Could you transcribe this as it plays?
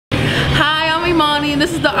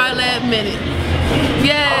this is the Artlab Minute.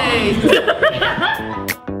 Yay!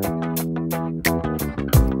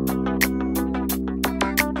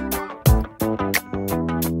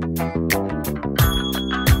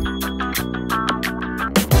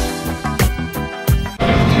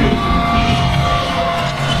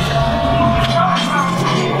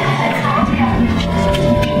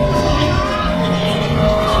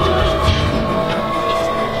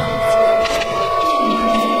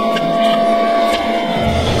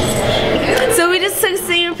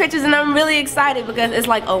 Pictures, and I'm really excited because it's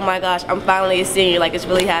like, oh my gosh, I'm finally a senior, like it's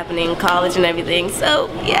really happening in college and everything,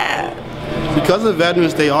 so yeah. Because of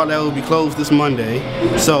Veterans Day, Artlab will be closed this Monday,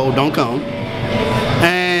 so don't come.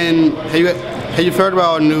 And have you heard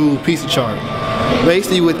about our new pizza chart?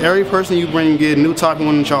 Basically, with every person you bring, you get a new topping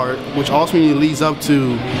on the chart, which ultimately leads up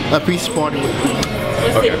to a pizza party with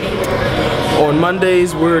Okay. On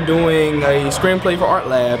Mondays, we're doing a screenplay for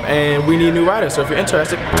Artlab, and we need new writers, so if you're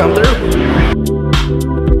interested, come through.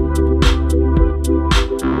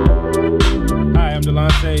 Hi, I'm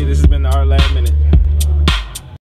Delonte. This has been the Artlab Minute.